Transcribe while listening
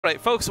All right,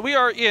 folks, we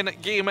are in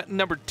game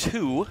number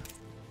 2.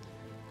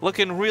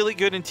 Looking really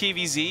good in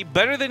TVZ.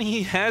 Better than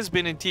he has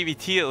been in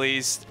TVT, at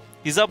least.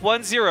 He's up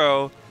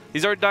 1-0.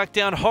 He's already knocked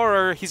down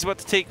Horror. He's about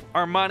to take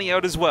Armani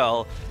out as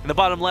well. In the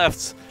bottom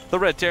left, the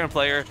Red Terran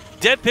player,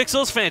 Dead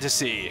Pixels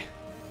FanTaSy.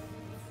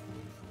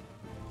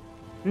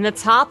 In the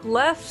top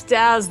left,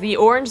 as the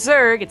orange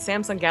Zerg, it's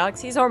Samsung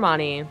Galaxy's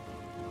Armani.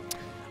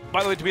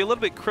 By the way, to be a little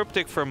bit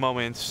cryptic for a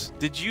moment,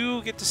 did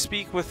you get to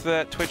speak with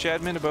that Twitch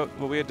admin about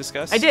what we had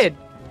discussed? I did,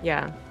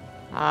 yeah.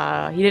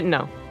 He didn't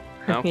know.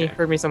 Okay. He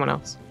heard me someone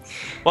else.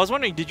 Well, I was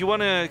wondering, did you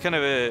want to kind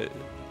of...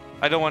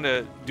 I don't want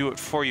to do it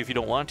for you if you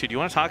don't want to. Do you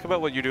want to talk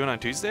about what you're doing on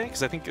Tuesday?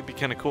 Because I think it'd be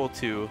kind of cool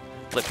to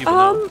let people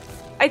know.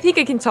 I think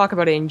I can talk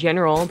about it in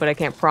general, but I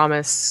can't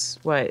promise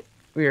what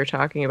we were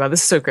talking about.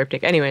 This is so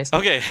cryptic. Anyways.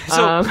 Okay.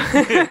 So,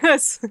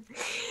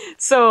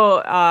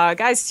 so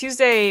guys,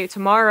 Tuesday,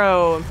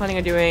 tomorrow, I'm planning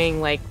on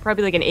doing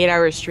probably an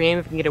 8-hour stream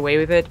if I can get away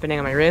with it, depending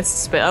on my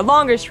wrists, but a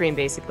longer stream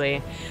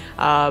basically,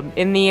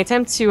 in the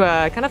attempt to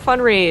kind of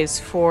fundraise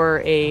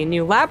for a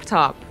new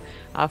laptop.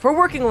 For a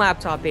working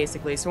laptop,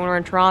 basically. So when we're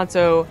in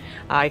Toronto,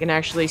 I can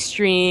actually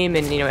stream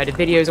and, edit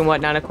videos and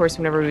whatnot. Of course,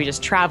 whenever we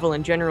just travel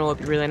in general,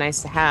 it'd be really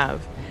nice to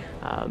have.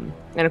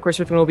 And of course,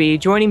 Rifkin will be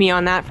joining me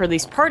on that for at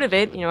least part of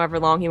it, however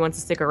long he wants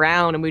to stick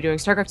around. And we're doing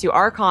StarCraft 2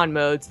 Archon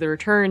modes, the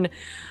return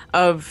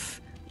of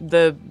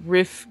the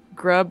Riff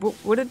Grub.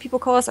 What did people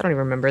call us? I don't even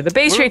remember. The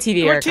base trade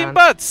TV We're Archon. Team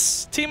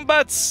Butts! Team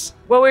Butts!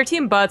 Well, we're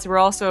Team Butts. We're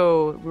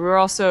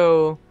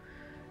also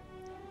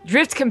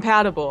Drift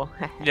compatible.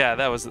 Yeah,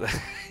 that was...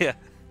 yeah.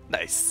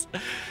 Nice.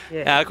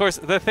 Yeah. Of course,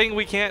 the thing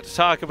we can't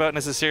talk about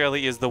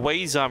necessarily is the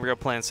way Zombie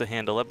plans to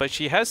handle it, but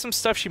she has some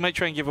stuff she might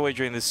try and give away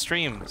during this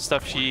stream.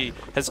 Stuff she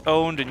has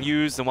owned and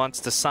used and wants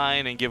to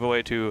sign and give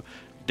away to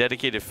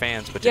dedicated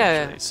fans,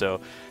 potentially. Yeah.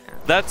 So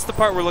that's the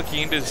part we're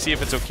looking into to see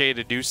if it's okay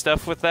to do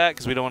stuff with that,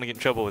 because we don't want to get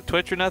in trouble with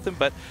Twitch or nothing.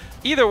 But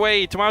either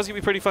way, tomorrow's going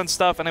to be pretty fun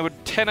stuff, and I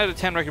would 10 out of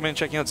 10 recommend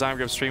checking out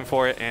Zombie's stream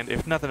for it, and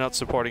if nothing else,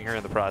 supporting her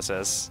in the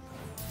process.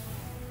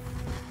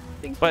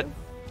 But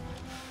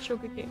show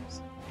good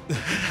games.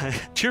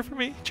 Cheer for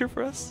me, cheer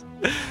for us.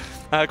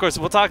 Of course,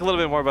 we'll talk a little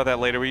bit more about that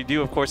later. We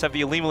do, of course, have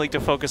the Olimoleague to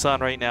focus on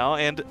right now.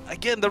 And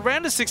again, the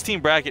round of 16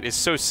 bracket is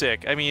so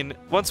sick. I mean,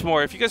 once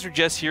more, if you guys are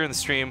just here in the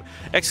stream, !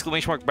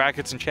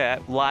 brackets in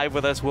chat, live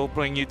with us, we'll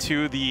bring you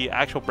to the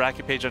actual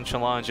bracket page on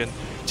Challenge. And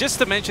just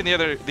to mention the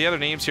other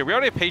names here, we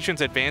already have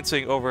Patrons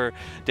advancing over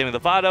Demi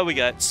Lovato. We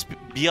got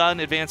Beyond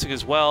advancing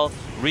as well.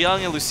 Ryung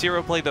and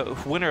Lucero play the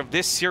winner of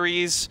this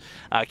series.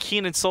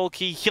 Keen and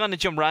Solkey, Hyun and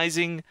Jim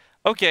Rising.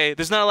 Okay,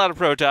 there's not a lot of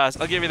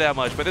Protoss, I'll give you that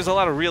much, but there's a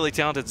lot of really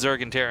talented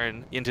Zerg and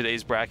Terran in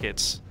today's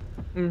brackets.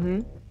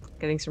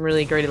 Getting some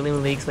really great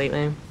Olimoleagues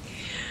lately.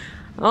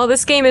 Well,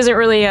 this game isn't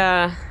really,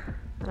 I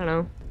don't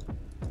know,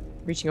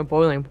 reaching a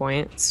boiling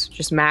point. It's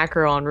just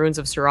macro on Ruins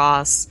of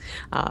Saras.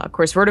 Of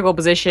course, vertical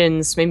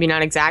positions, maybe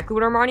not exactly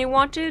what Armani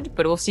wanted,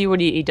 but we'll see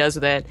what he does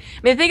with it. I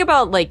mean, think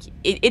about,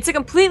 it's a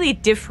completely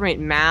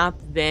different map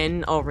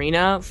than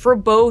Arena for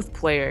both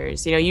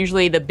players.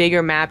 Usually the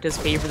bigger map does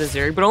favor the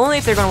Zerg, but only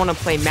if they're going to want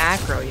to play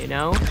macro,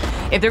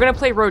 If they're going to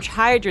play Roach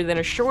Hydra, then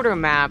a shorter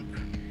map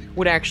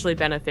would actually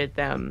benefit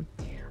them.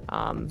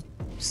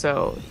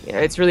 So,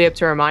 it's really up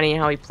to Armani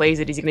how he plays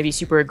it. Is he going to be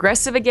super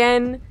aggressive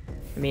again?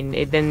 I mean,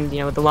 then,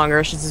 the longer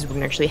rushes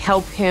can actually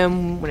help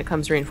him when it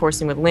comes to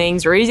reinforcing with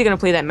Lings, or is he going to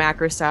play that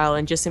macro style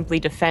and just simply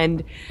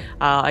defend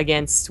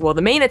against, well,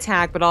 the main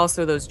attack, but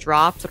also those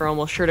drops that are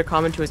almost sure to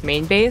come into his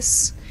main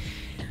base?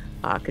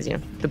 Because,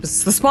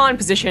 the spawn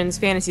positions,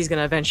 FanTaSy's going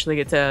to eventually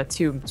get to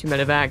two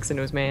medevacs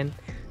into his main.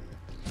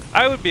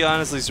 I would be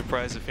honestly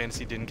surprised if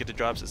FanTaSy didn't get the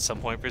drops at some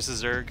point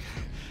versus Zerg.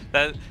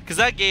 Because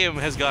that game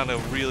has gone a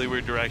really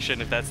weird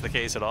direction, if that's the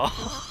case at all.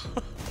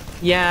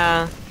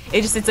 Yeah.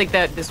 It's like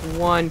this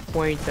one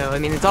point, though. I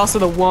mean, it's also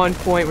the one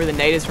point where the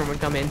Nidus Storm would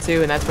come in,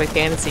 too, and that's why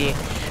FanTaSy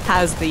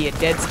has the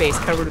dead space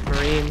covered with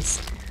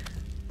Marines.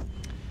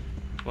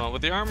 Well,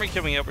 with the armory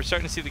coming up, we're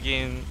starting to see the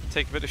game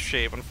take a bit of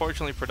shape.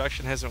 Unfortunately,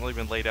 production hasn't really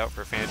been laid out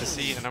for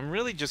FanTaSy, and I'm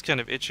really just kind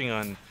of itching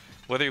on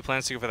whether he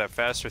plans to go for that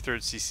faster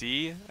third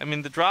CC. I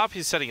mean, the drop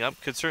he's setting up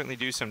could certainly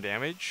do some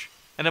damage,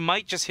 and it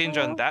might just hinge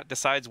on that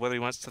decides whether he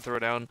wants to throw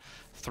down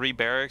 3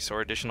 barracks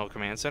or additional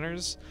command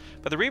centers.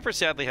 But the Reaper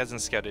sadly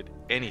hasn't scouted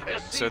anything,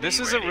 so this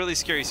is a really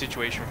scary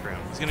situation for him.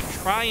 He's going to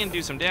try and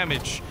do some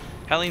damage.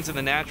 Hellion's in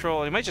the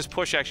natural. He might just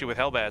push actually with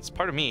Hellbats.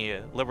 Part of me,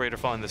 Liberator,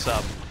 following this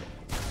up.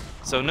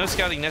 So no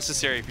scouting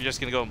necessary if you're just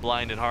going to go in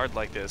blind and hard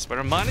like this. But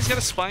Armani's got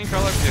a Spine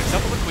Crawler, a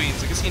couple of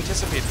Queens. I guess he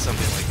anticipated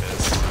something like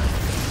this.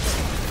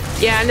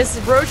 Yeah, and this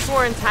Roach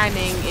Warren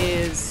timing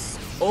is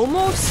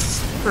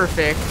almost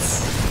perfect.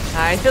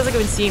 It feels like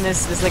I've been seeing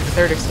this is like the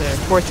third or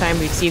fourth time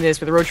we've seen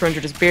this, where the Roach Runs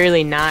are just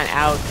barely not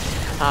out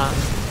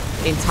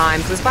in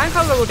time. So the Spine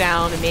Crawler will go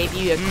down, and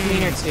maybe a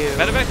Queen or two.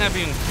 Medevac not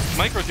being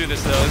micro through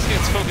this, though. This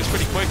gets focused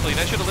pretty quickly.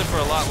 That should have lived for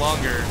a lot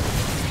longer.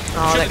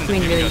 Oh, that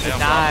Queen really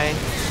should die.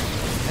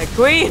 That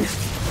Queen!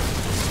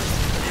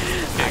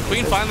 Yeah,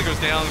 Queen finally goes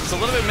down. It's a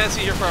little bit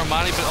messy here for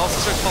Armani, but also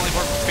starts falling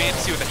apart for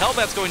FanTaSy with the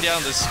Hellbats going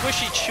down, the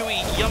squishy, chewy,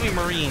 yummy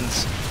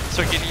Marines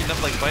start getting eaten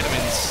up like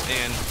vitamins,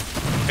 and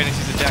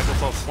FanTaSy's attack will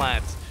fall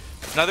flat.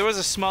 Now there was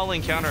a small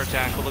lane counter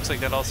attack, but looks like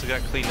that also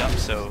got cleaned up,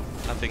 so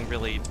nothing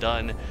really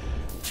done.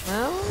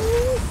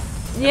 Well,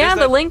 yeah,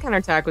 the lane counter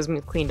attack was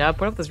cleaned up.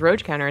 What about this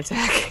roach counter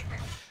attack?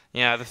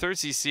 Yeah, the third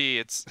CC,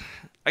 it's...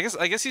 I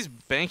guess he's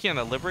banking on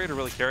that Liberator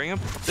really carrying him.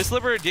 This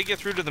Liberator did get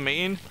through to the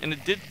main, and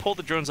it did pull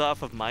the drones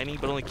off of Miney,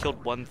 but only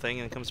killed one thing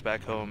and comes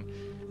back home.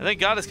 And thank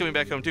God it's coming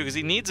back home too, because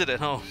he needs it at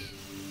home.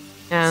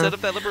 Yeah. Set up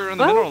that Liberator on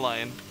the mineral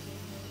line.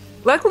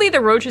 Luckily, the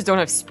roaches don't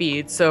have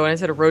speed, so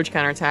instead of roach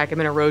counter attack, I'm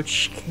in a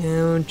roach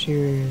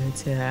counter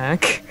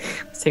attack.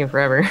 It's taking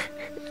forever.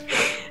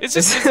 It's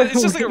just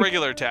like a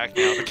regular attack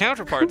now. The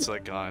counterpart's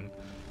like gone.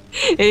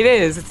 It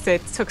is.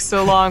 It took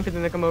so long for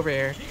them to come over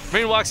here.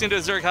 Rain walks into a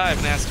Zerg hive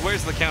and asks,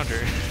 "Where's the counter?"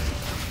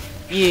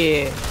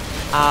 Yeah.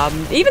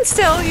 Even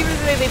still, even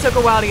if they took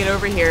a while to get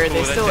over here,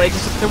 they still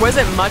there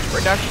wasn't much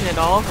production at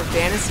all for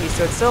FanTaSy,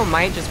 so it still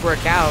might just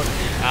work out.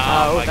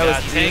 Oh my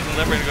God! Tank and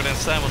Liberator go down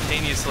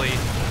simultaneously.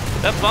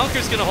 That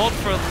bunker's gonna hold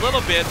for a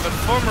little bit, but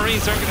 4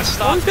 Marines aren't gonna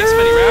stop this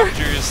many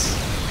Ravagers.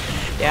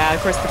 Yeah,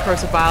 of course the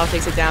Corrosive Bile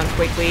takes it down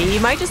quickly. He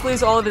might just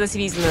lose all of his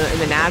SCVs in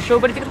the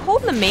natural, but if he could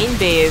hold in the main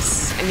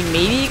base, I mean,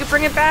 maybe you could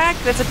bring it back.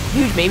 That's a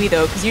huge maybe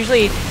though, because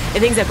usually the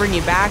things that bring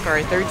you back are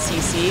a third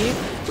CC,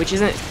 which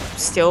isn't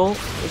still,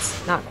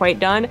 it's not quite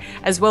done,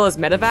 as well as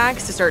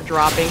medevacs to start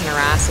dropping,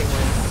 harassing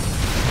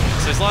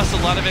with. So he's lost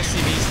a lot of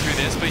SCVs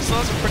through this, but he still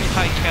has a pretty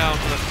high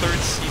count with a third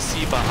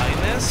CC behind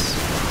this.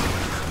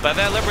 But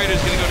that Liberator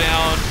is going to go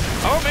down.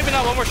 Oh, maybe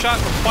not one more shot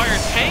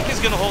required. Tank is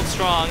going to hold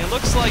strong. It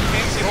looks like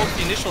FanTaSy holds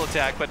the initial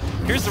attack, but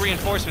here's the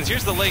reinforcements.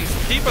 Here's the links.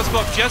 Depots go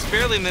up just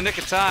barely in the nick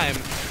of time.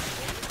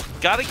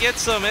 Got to get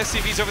some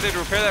SCVs over there to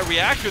repair that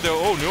reactor, though.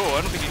 Oh, no,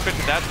 I don't think he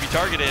expected that to be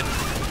targeted.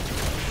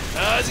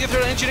 He's going to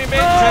throw an engineering base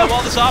to try to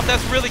wall this off.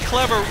 That's really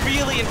clever,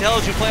 really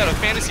intelligent play out of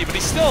FanTaSy, but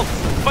he's still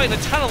fighting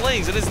a ton of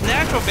lanes. And his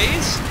natural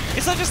base,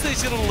 it's not just that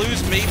he's going to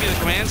lose maybe the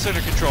command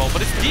center control,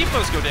 but his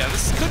depots go down.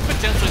 This could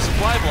potentially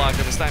supply block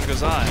as time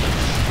goes on.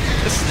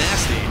 This is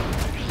nasty.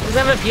 Doesn't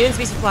have enough units to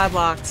be supply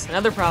blocked.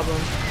 Another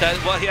problem.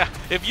 Well, yeah.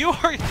 If you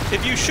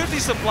should be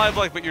supply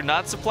blocked, but you're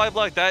not supply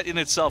blocked, that in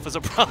itself is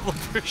a problem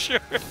for sure.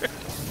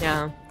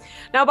 Yeah.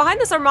 Now,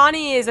 behind this,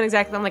 Armani isn't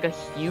exactly on like a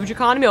huge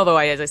economy, although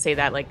as I say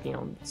that, like, you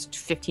know,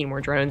 15 more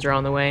drones are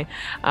on the way.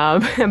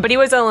 But he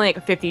was only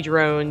like 50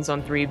 drones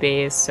on 3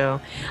 base, so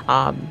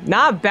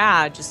not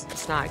bad, just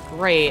it's not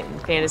great. And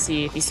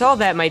FanTaSy, if he saw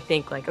that, might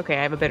think like, okay,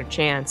 I have a better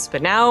chance.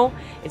 But now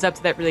it's up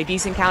to that really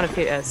decent count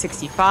of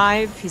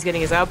 65. He's getting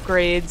his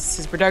upgrades.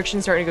 His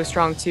production's starting to go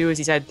strong too, as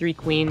he's had 3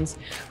 queens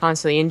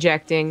constantly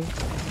injecting.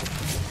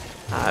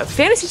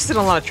 FanTaSy's just in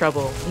a lot of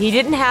trouble. He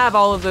didn't have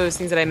all of those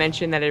things that I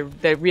mentioned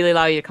that really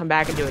allow you to come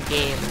back into a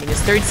game. I mean,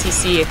 his third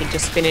CC, I think,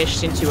 just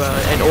finished into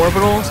an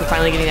orbital, so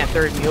finally getting that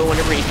third mule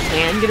whenever he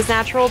can get his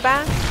natural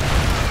back.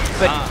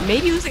 But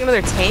maybe losing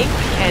another tank,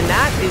 and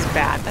that is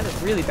bad. That is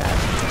really bad.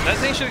 That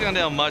thing should have gone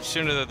down much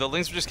sooner. The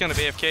links were just kind of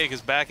AFK, because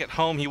back at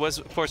home, he was,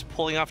 of course,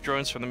 pulling off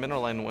drones from the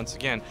mineral line once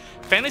again.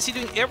 FanTaSy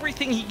doing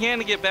everything he can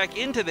to get back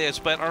into this,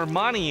 but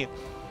Armani...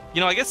 You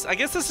know, I guess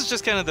this is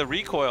just kind of the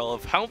recoil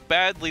of how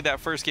badly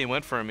that first game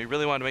went for him. He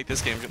really wanted to make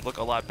this game look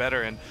a lot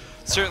better, and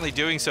certainly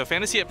doing so.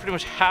 FanTaSy had pretty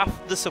much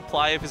half the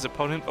supply of his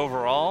opponent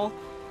overall.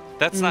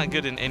 That's not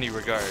good in any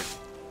regard.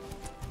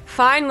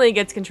 Finally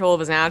gets control of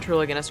his natural,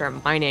 you're gonna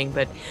start mining,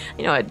 but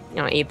you know, at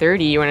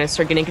 8:30, you want to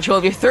start getting control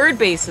of your third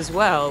base as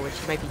well, which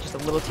you might be just a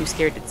little too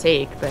scared to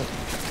take. But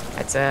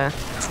that's a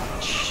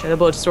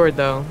double-edged sword,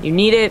 though. You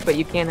need it, but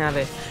you can't have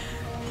it.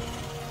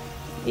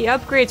 The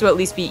upgrades will at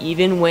least be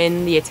even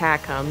when the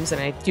attack comes,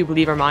 and I do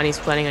believe Armani's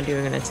planning on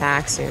doing an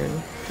attack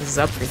soon. His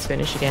upgrades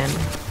finish again.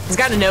 He's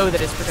got to know that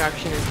his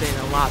production has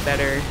been a lot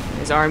better.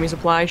 His army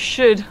supply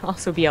should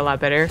also be a lot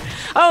better.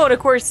 Oh, and of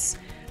course,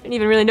 I didn't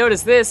even really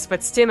notice this,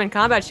 but stim and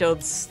combat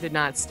shields did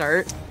not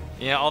start.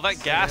 Yeah, all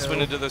that gas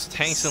went into those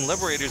tanks and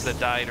liberators that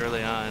died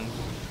early on.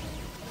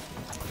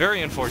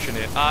 Very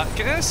unfortunate.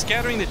 Kind of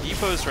scattering the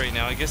depots right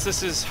now. I guess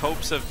this is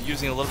hopes of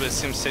using a little bit of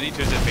SimCity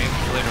to his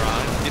advantage later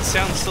on. It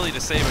sounds silly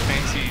to say, but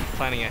FanTaSy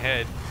planning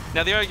ahead.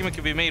 Now the argument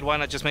could be made, why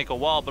not just make a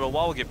wall? But a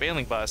wall will get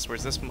bailing bust,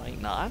 whereas this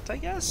might not, I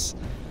guess?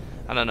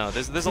 I don't know.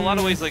 There's a lot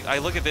of ways, like, I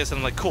look at this and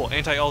I'm like, cool,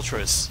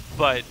 anti-ultras.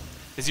 But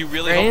is he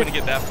really hoping to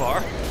get that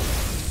far?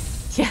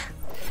 Yeah.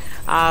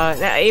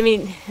 I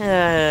mean,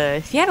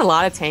 if he had a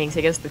lot of tanks,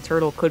 I guess the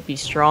turtle could be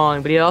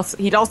strong, but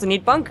he'd also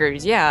need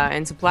bunkers, yeah,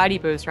 and supply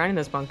depots surrounding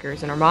those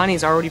bunkers. And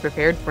Armani's already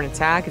prepared for an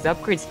attack. His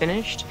upgrade's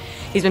finished.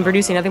 He's been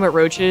producing nothing but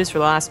roaches for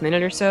the last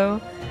minute or so.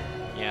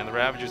 Yeah, and the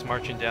Ravagers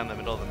marching down the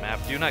middle of the map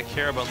do not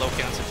care about low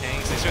counts of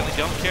tanks. They certainly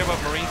don't care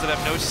about Marines that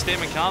have no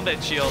stim and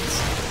combat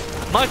shields,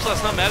 much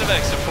less not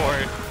medevac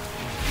support.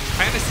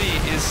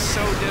 FanTaSy is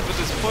so dead with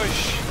this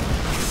push.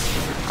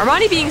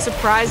 Armani being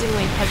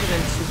surprisingly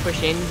hesitant to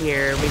push in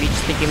here, maybe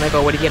just thinking like, oh,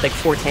 what if he had like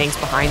 4 tanks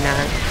behind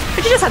that?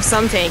 But you just have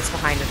some tanks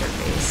behind the third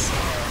base.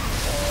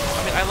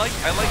 I mean, I like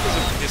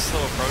his slow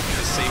approach,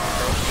 his safe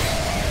approach.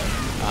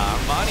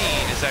 Armani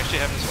is actually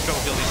having some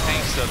trouble killing these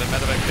tanks, so the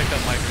medevac pickup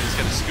might be just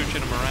kind of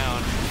scooching him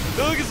around.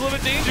 Oh, look, it's a little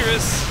bit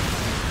dangerous.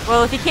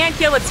 Well, if you can't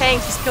kill the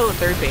tanks, just kill the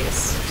third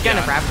base. He's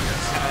getting a Raptor.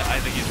 I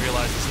think he's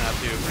realized this now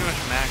too. Pretty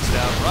much maxed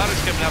out. Marauder's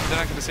coming up, but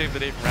they're not going to save the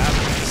day from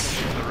Raptor. Just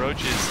from the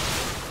Roaches.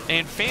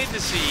 And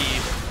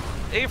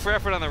FanTaSy, A for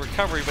effort on the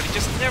recovery, but he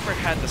just never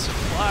had the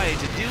supply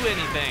to do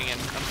anything. And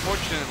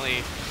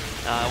unfortunately,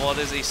 while it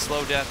is a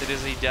slow death, it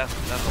is a death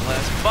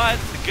nonetheless. But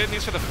the good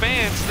news for the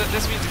fans is that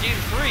this means game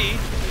 3.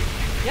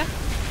 Yeah.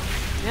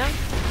 Yeah.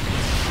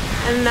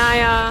 And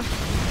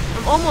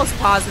I'm almost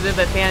positive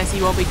that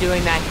FanTaSy won't be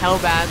doing that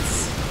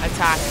Hellbats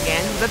attack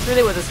again. That's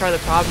really what the start of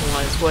the problem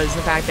was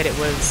the fact that it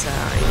was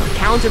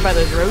countered by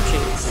those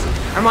Roaches.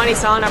 Armani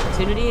saw an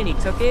opportunity and he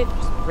took it,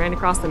 just ran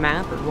across the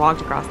map or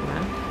walked across the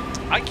map.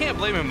 I can't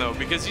blame him though,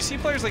 because you see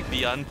players like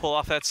Beyond pull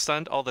off that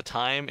stunt all the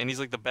time, and he's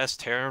like the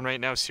best Terran right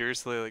now,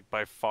 seriously, like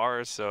by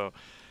far. So,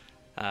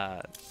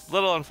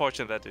 little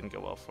unfortunate that didn't go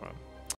well for him.